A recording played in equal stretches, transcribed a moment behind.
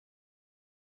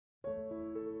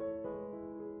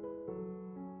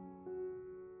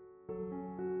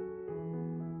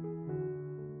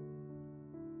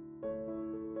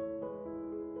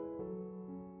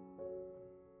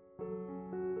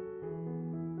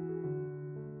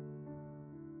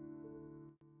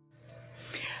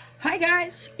Hi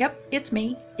guys, yep, it's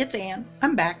me, it's Ann,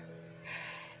 I'm back.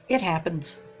 It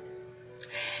happens.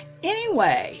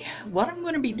 Anyway, what I'm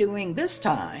going to be doing this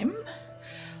time,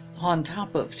 on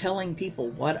top of telling people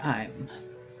what I'm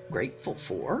grateful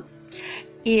for,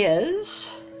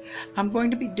 is I'm going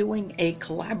to be doing a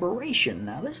collaboration.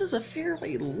 Now this is a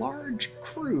fairly large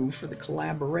crew for the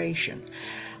collaboration.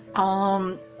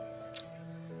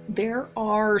 There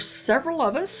are several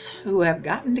of us who have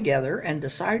gotten together and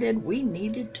decided we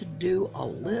needed to do a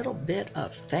little bit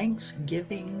of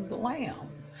Thanksgiving glam.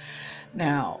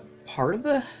 Now, part of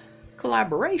the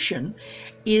collaboration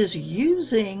is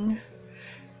using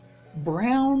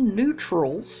brown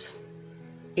neutrals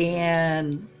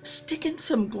and sticking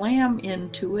some glam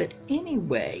into it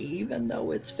anyway, even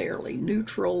though it's fairly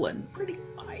neutral and pretty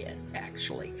quiet,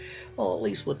 actually. Well, at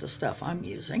least with the stuff I'm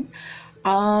using.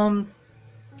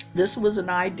 This was an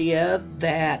idea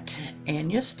that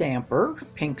Anya Stamper,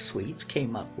 Pink Sweets,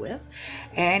 came up with,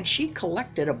 and she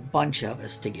collected a bunch of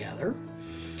us together.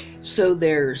 So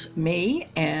there's me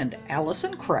and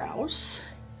Allison Krause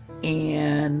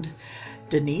and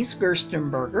Denise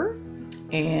Gerstenberger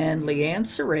and Leanne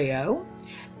Sereo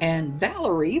and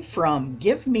Valerie from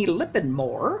Give Me Lippin'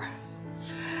 More.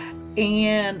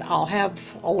 And I'll have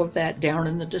all of that down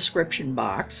in the description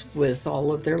box with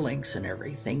all of their links and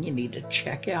everything. You need to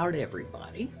check out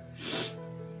everybody.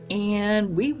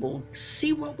 And we will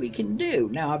see what we can do.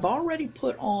 Now, I've already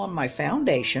put on my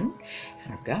foundation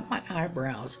and I've got my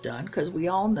eyebrows done because we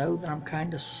all know that I'm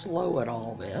kind of slow at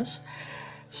all this.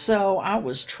 So I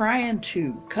was trying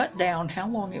to cut down how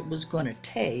long it was going to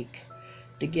take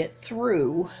to get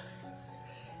through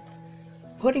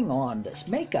putting on this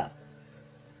makeup.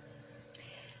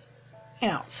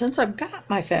 Now, since I've got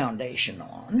my foundation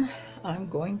on, I'm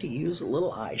going to use a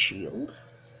little eye shield.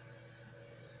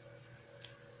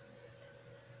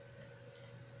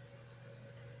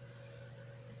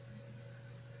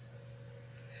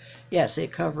 Yes,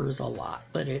 it covers a lot,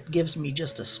 but it gives me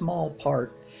just a small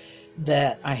part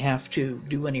that I have to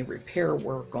do any repair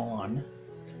work on.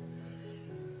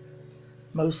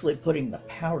 Mostly putting the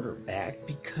powder back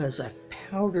because I've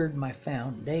powdered my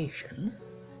foundation.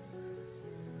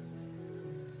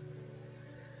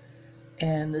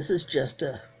 And this is just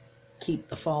to keep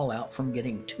the fallout from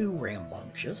getting too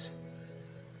rambunctious.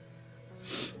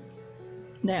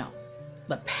 Now,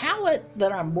 the palette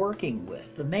that I'm working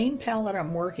with, the main palette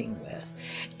I'm working with,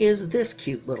 is this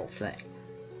cute little thing.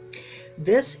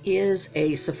 This is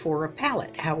a Sephora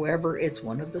palette. However, it's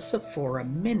one of the Sephora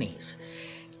minis.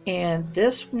 And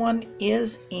this one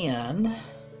is in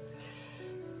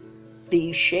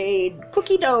the shade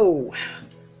Cookie Dough,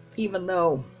 even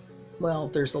though, well,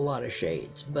 there's a lot of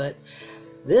shades, but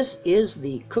this is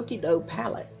the Cookie Dough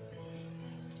palette.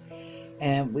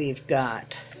 And we've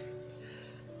got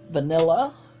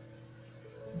vanilla,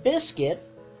 biscuit,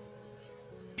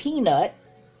 peanut,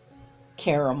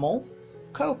 caramel,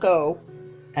 cocoa,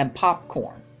 and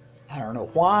popcorn. I don't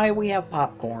know why we have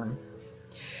popcorn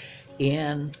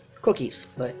in cookies,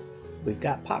 but we've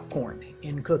got popcorn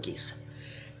in cookies.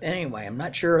 Anyway, I'm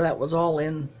not sure that was all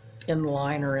in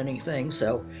line or anything,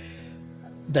 so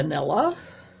vanilla,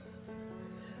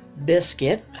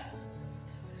 biscuit,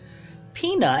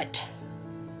 peanut,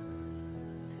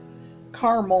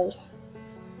 caramel,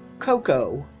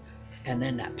 cocoa, and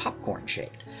then that popcorn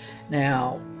shade.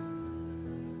 Now,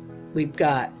 we've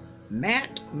got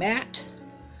matte, matte,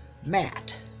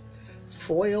 matte,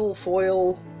 foil,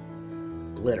 foil,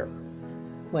 glitter.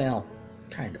 Well,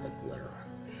 kind of a glitter.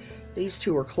 These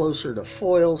two are closer to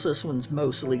foils. This one's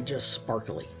mostly just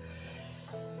sparkly.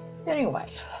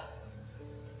 Anyway,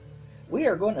 we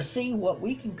are going to see what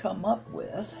we can come up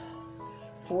with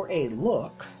for a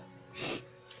look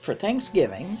for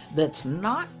Thanksgiving that's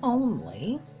not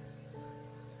only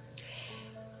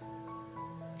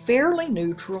fairly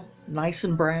neutral, nice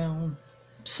and brown,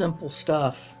 simple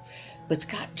stuff, but it's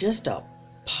got just a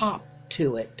pop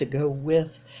to it to go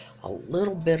with a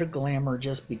little bit of glamour,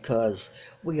 just because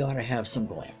we ought to have some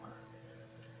glamour.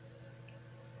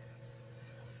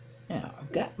 Now,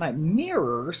 I've got my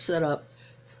mirror set up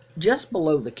just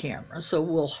below the camera, so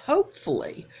we'll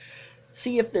hopefully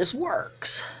see if this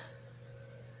works.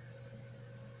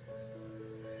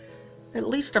 At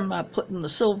least I'm not putting the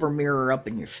silver mirror up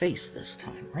in your face this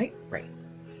time, right? Right.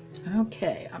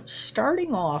 Okay, I'm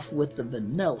starting off with the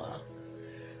vanilla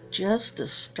just to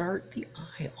start the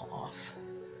eye off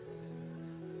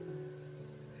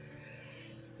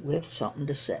with something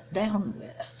to set down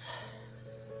with.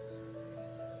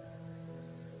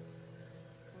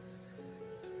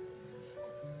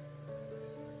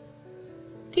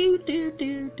 Do do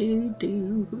do do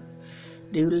do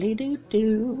doodly do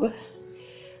do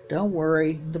Don't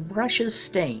worry, the brush is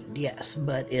stained, yes,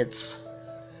 but it's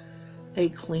a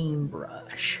clean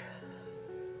brush.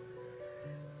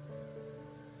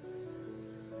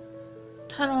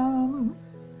 Ta-da!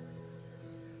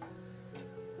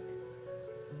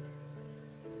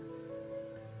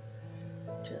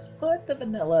 Just put the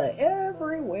vanilla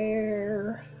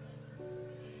everywhere.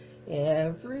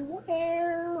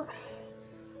 Everywhere.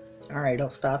 All right, I'll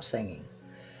stop singing.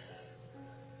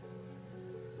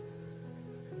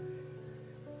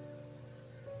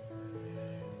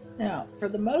 Now, for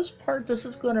the most part, this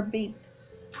is going to be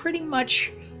pretty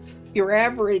much your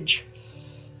average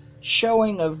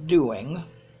showing of doing.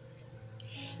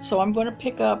 So I'm going to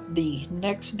pick up the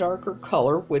next darker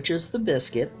color, which is the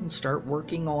biscuit, and start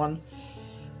working on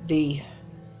the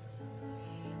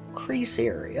crease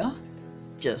area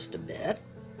just a bit.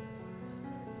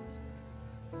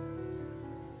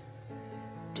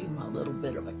 Do my little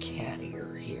bit of a cat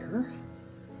ear here.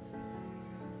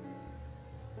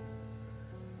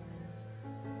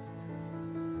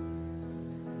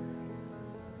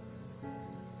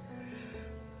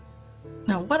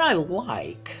 Now, what I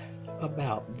like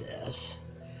about this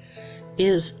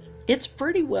is it's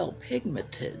pretty well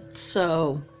pigmented,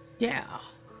 so yeah,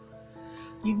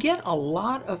 you get a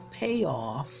lot of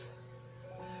payoff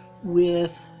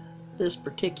with this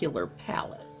particular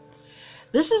palette.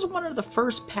 This is one of the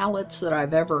first palettes that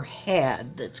I've ever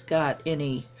had that's got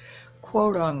any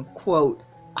quote-unquote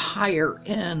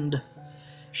higher-end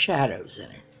shadows in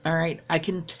it. All right, I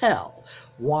can tell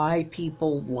why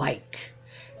people like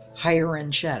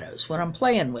higher-end shadows when I'm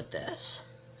playing with this,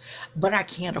 but I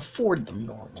can't afford them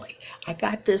normally. I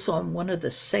got this on one of the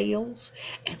sales,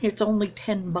 and it's only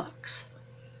 $10.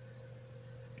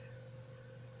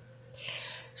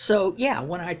 So yeah,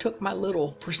 when I took my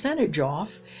little percentage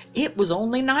off, it was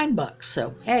only $9.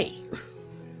 So hey.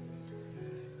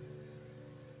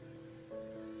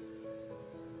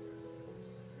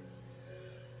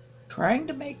 Trying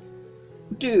to make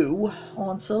do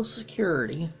on Social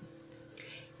Security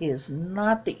is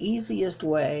not the easiest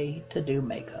way to do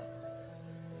makeup.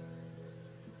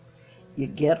 You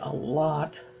get a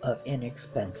lot of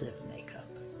inexpensive makeup.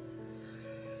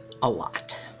 A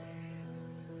lot.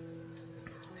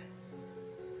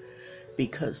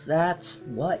 Because that's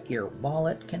what your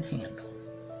wallet can handle.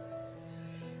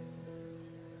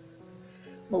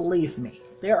 Believe me,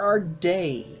 there are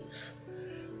days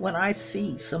when I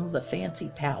see some of the fancy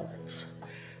palettes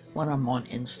when I'm on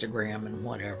Instagram and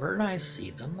whatever, and I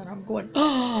see them and I'm going,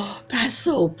 oh, that's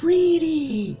so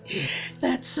pretty.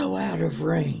 That's so out of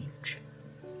range.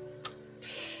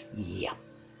 Yeah.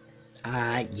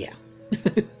 Yeah.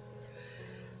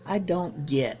 I don't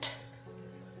get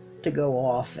to go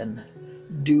off and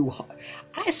do.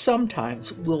 I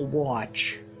sometimes will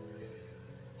watch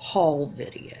haul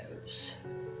videos,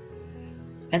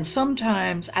 and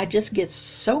sometimes I just get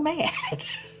so mad.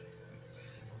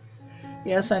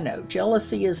 Yes, I know,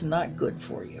 jealousy is not good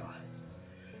for you,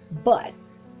 but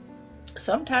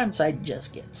sometimes I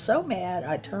just get so mad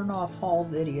I turn off haul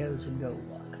videos and go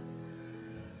look.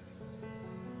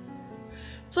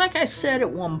 It's like I said at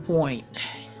one point,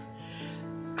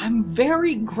 I'm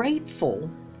very grateful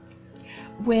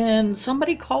when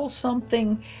somebody calls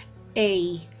something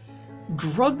a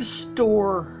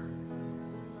drugstore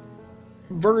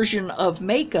version of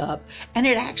makeup and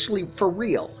it actually for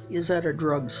real is at a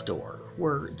drugstore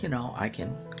where, you know, I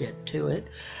can get to it.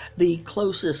 The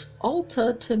closest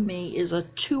Ulta to me is a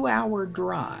 2-hour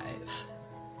drive.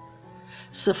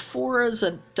 Sephora's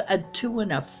a 2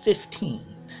 and a 15.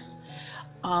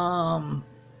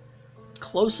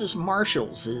 Closest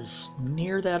Marshall's is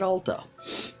near that Ulta.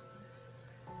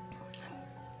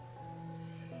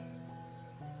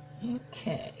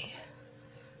 Okay.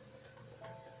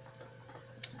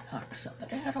 Knock some of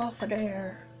that off of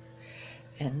there.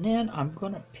 And then I'm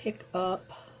going to pick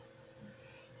up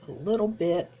a little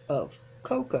bit of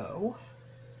cocoa.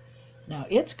 Now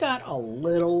it's got a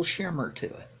little shimmer to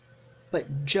it,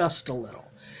 but just a little.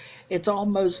 It's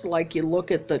almost like you look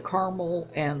at the caramel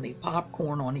and the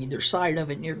popcorn on either side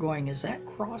of it and you're going, is that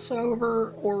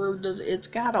crossover, or does it's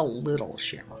got a little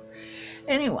shimmer?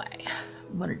 Anyway,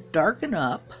 I'm going to darken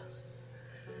up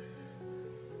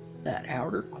that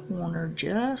outer corner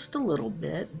just a little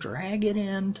bit, drag it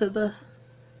into the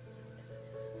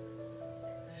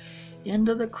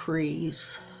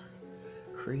crease,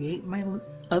 create my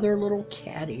other little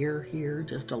cat ear here,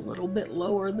 just a little bit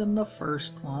lower than the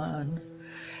first one.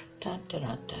 Da, da,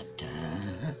 da, da, da.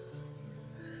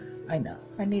 I know,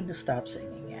 I need to stop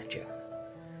singing at you.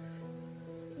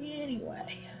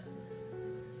 Anyway.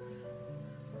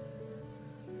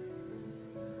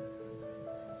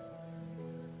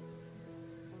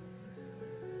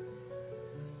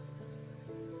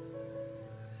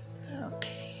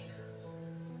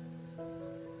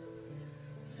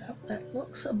 that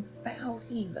looks about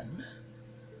even.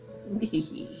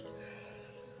 Wee.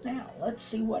 Now, let's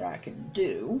see what I can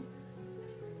do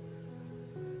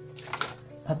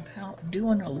about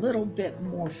doing a little bit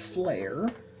more flare.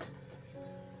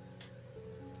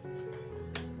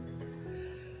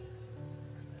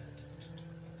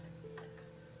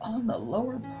 On the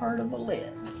lower part of the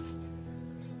lid.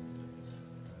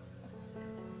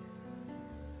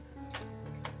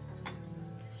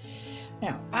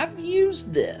 Now, I've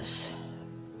used this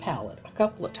palette a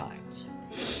couple of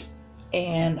times,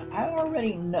 and I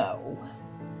already know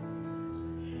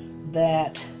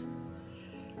that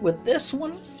with this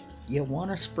one, you want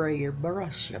to spray your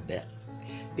brush a bit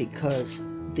because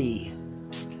the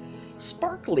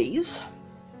sparklies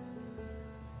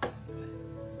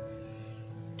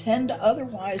tend to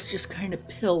otherwise just kind of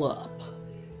pill up.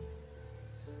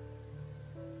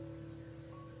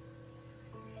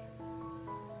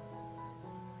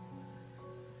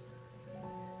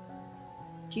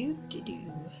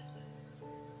 Doo-doo-doo.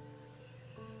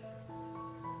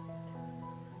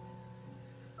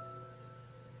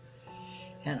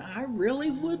 And I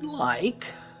really would like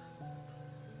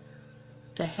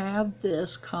to have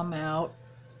this come out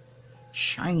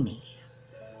shiny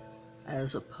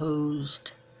as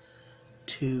opposed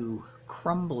to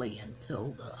crumbly and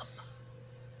pilled up.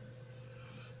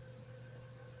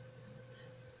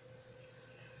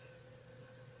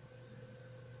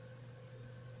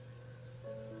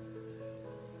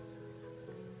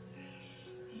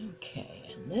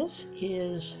 Okay, and this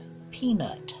is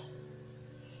Peanut.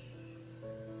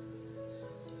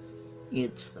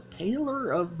 It's the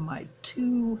paler of my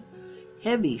two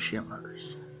heavy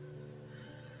shimmers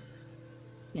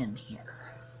in here.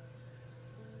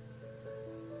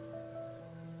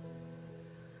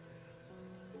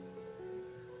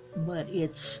 But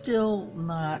it's still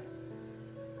not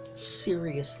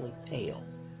seriously pale.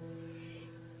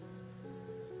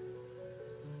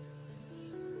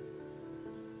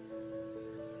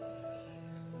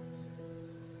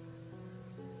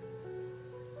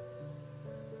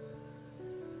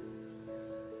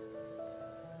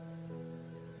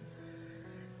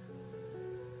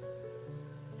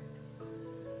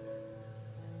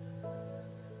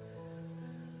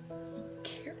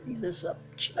 Carry this up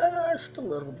just a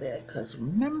little bit, because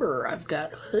remember, I've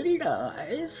got hooded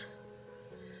eyes,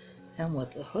 and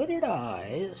with the hooded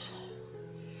eyes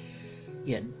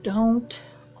you don't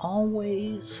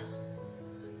always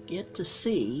get to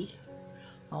see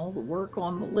all the work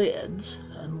on the lids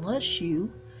unless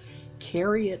you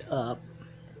carry it up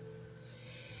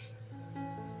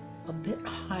a bit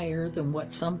higher than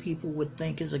what some people would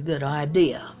think is a good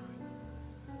idea.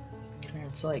 And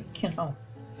it's like, you know,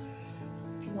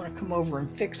 want to come over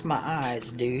and fix my eyes,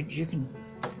 dude, you can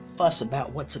fuss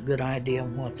about what's a good idea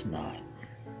and what's not.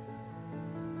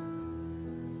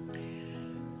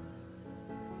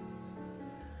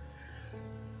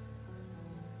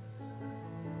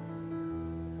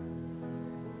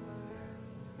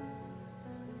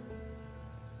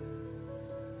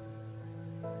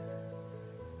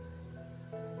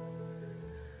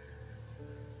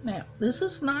 Now, this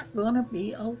is not going to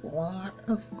be a lot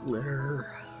of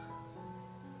glitter.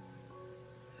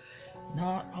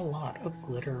 Not a lot of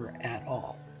glitter at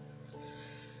all.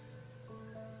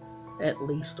 At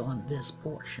least on this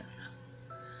portion.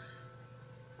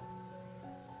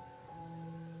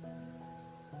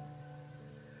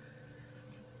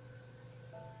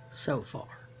 So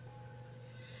far.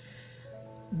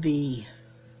 The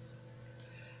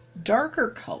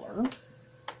darker color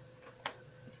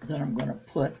that I'm going to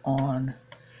put on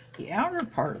the outer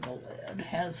part of the lid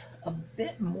has a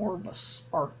bit more of a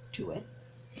spark to it.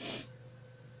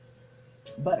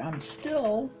 But I'm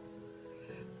still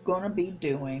going to be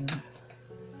doing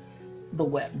the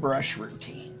wet brush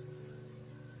routine.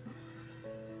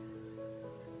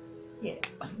 Yeah,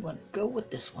 I'm going to go with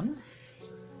this one.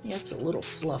 Yeah, it's a little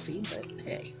fluffy, but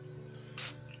hey.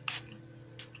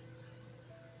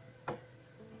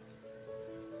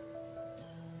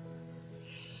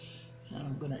 And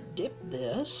I'm going to dip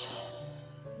this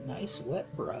nice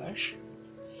wet brush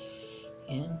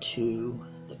into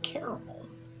the caramel.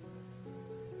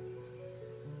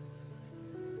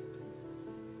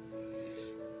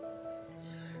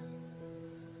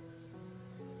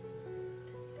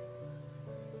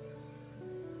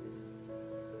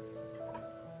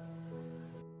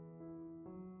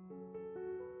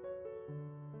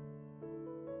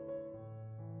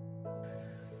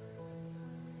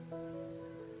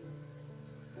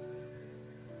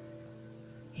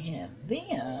 And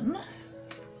then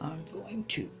I'm going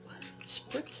to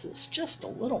spritz this just a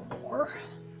little more.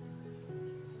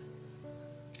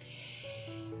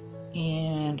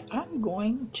 And I'm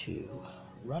going to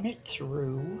run it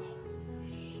through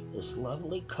this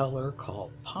lovely color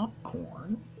called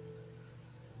popcorn.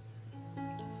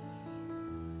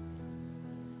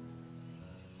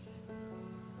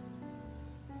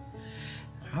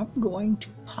 I'm going to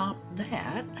pop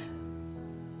that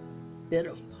bit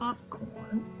of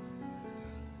popcorn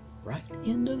right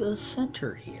into the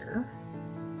center here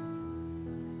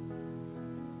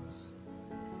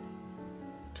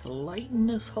to lighten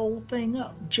this whole thing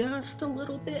up just a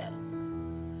little bit.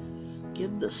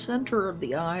 Give the center of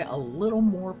the eye a little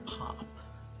more pop.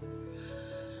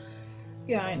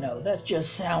 Yeah, I know, that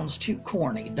just sounds too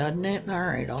corny, doesn't it?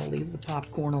 Alright, I'll leave the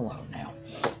popcorn alone now.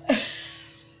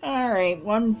 Alright,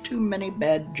 one too many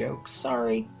bad jokes,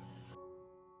 sorry.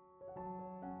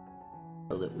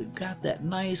 So that we've got that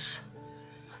nice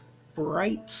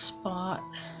bright spot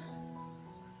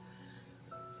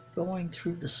going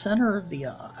through the center of the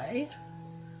eye.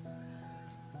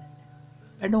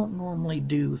 I don't normally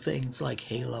do things like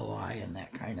halo eye and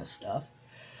that kind of stuff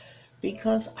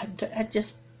because I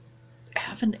just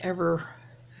haven't ever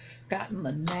gotten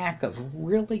the knack of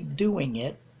really doing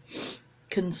it,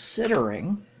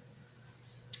 considering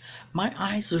my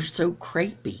eyes are so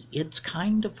crepey. It's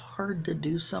kind of hard to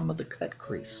do some of the cut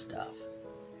crease stuff.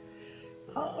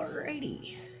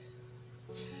 Alrighty.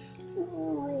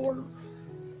 Roar.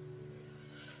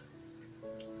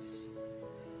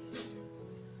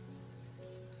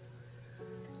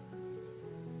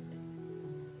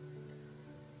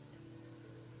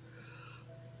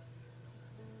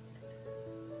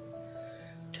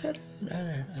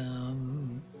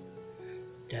 Da-da-da-dum.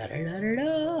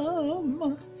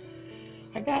 Da-da-da-da-dum.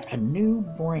 I got a new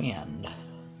brand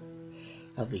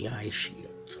of the eye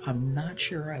shields. I'm not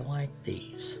sure I like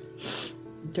these.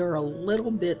 They're a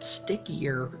little bit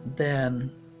stickier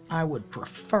than I would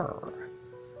prefer.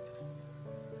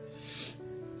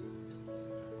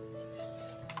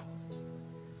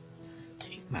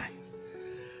 Take my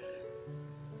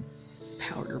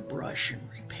powder brush and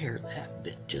repair that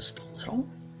bit just a little.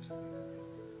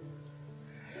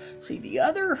 See, the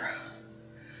other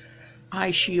eye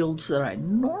shields that I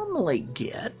normally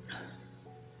get,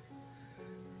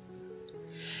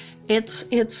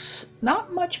 it's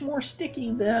not much more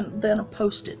sticky than a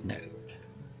Post-it note.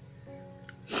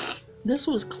 This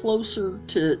was closer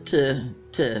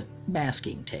to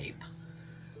masking tape,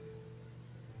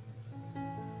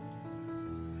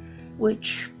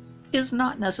 which is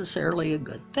not necessarily a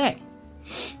good thing.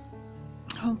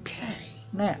 Okay,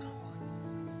 now,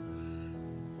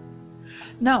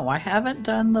 no, I haven't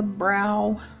done the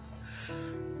brow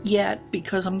yet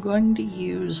because I'm going to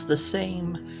use the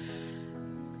same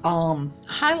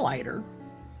highlighter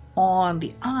on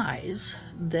the eyes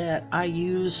that I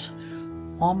use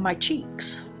on my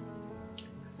cheeks.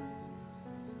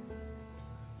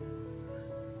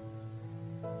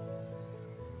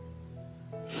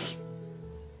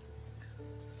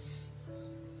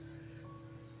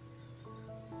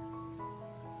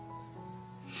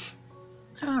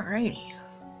 Alrighty.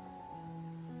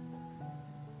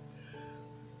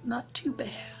 Not too bad.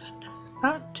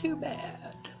 Not too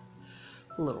bad.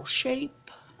 A little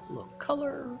shape, a little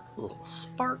color, a little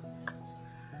spark.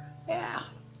 Yeah,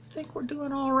 I think we're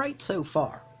doing all right so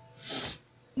far.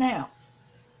 Now,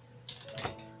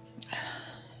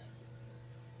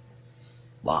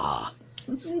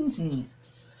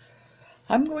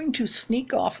 I'm going to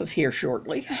sneak off of here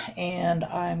shortly, and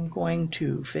I'm going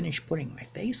to finish putting my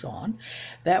face on.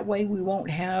 That way we won't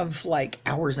have like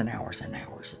hours and hours and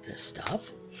hours of this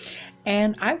stuff.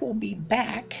 And I will be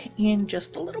back in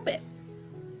just a little bit.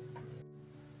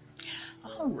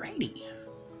 Alrighty,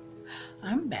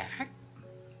 I'm back.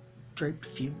 Draped a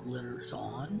few glitters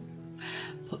on,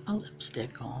 put my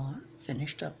lipstick on,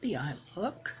 finished up the eye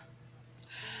look.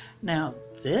 Now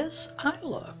this eye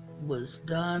look was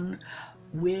done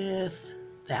with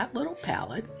that little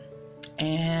palette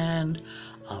and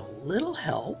a little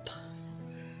help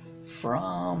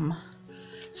from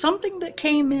something that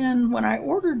came in when I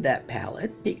ordered that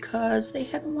palette, because they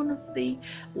had one of the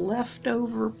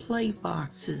leftover play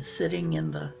boxes sitting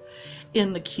in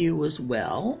the queue as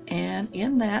well, and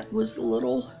in that was the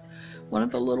one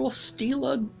of the little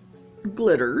Stila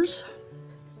glitters,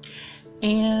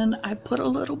 and I put a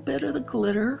little bit of the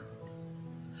glitter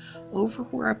over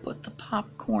where I put the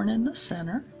popcorn in the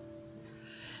center,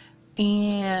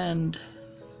 and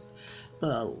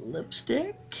the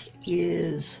lipstick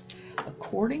is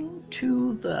according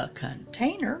to the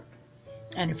container,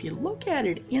 and if you look at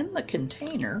it in the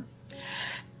container,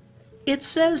 it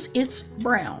says it's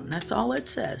brown. That's all it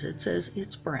says. It says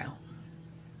it's brown.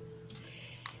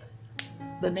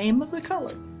 The name of the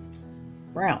color,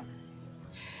 brown.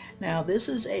 Now this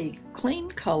is a clean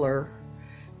color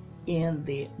in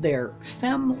their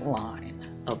Femme line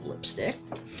of lipstick,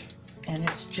 and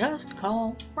it's just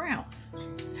called Brown.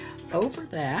 Over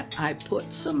that I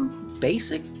put some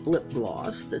basic lip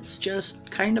gloss that's just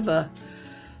kind of a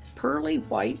pearly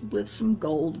white with some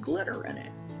gold glitter in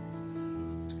it,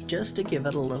 just to give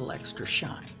it a little extra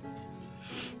shine.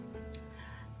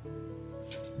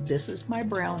 This is my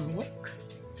brown look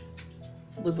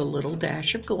with a little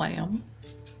dash of glam.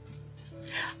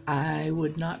 I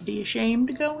would not be ashamed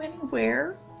to go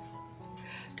anywhere,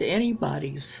 to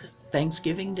anybody's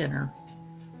Thanksgiving dinner,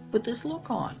 with this look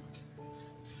on.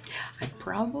 I'd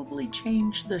probably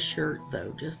change the shirt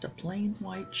though. Just a plain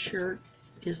white shirt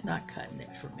is not cutting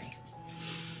it for me.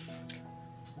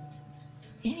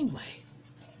 Anyway,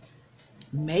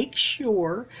 make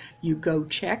sure you go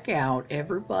check out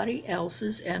everybody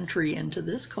else's entry into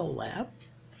this collab.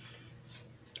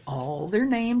 All their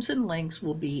names and links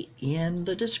will be in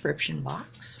the description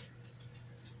box.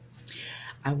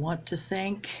 I want to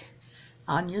thank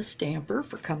Anya Stamper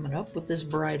for coming up with this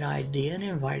bright idea and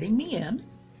inviting me in.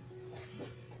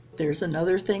 There's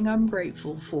another thing I'm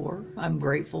grateful for. I'm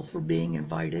grateful for being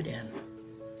invited in.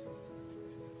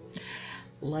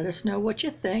 Let us know what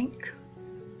you think.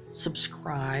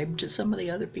 Subscribe to some of the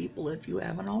other people if you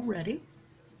haven't already.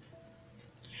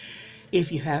 If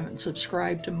you haven't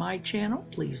subscribed to my channel,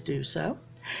 please do so.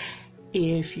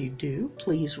 If you do,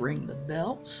 please ring the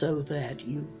bell so that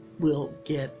you will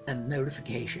get a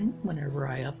notification whenever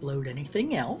I upload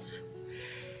anything else.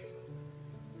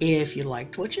 If you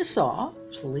liked what you saw,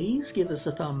 please give us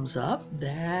a thumbs up.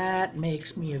 That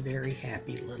makes me a very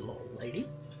happy little old lady.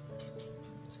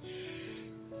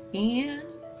 And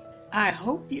I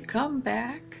hope you come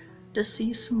back to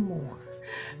see some more,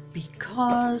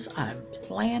 because I'm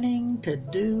planning to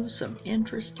do some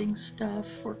interesting stuff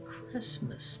for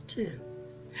Christmas too.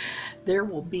 There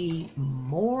will be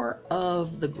more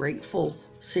of the Grateful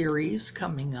series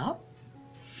coming up.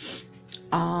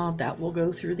 That will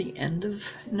go through the end of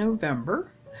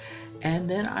November, and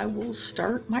then I will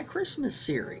start my Christmas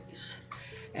series,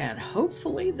 and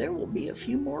hopefully there will be a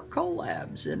few more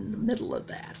collabs in the middle of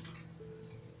that.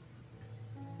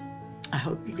 I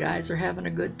hope you guys are having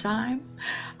a good time.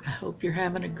 I hope you're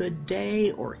having a good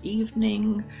day or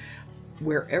evening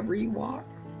wherever you are.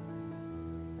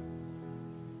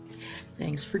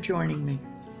 Thanks for joining me.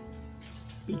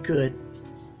 Be good.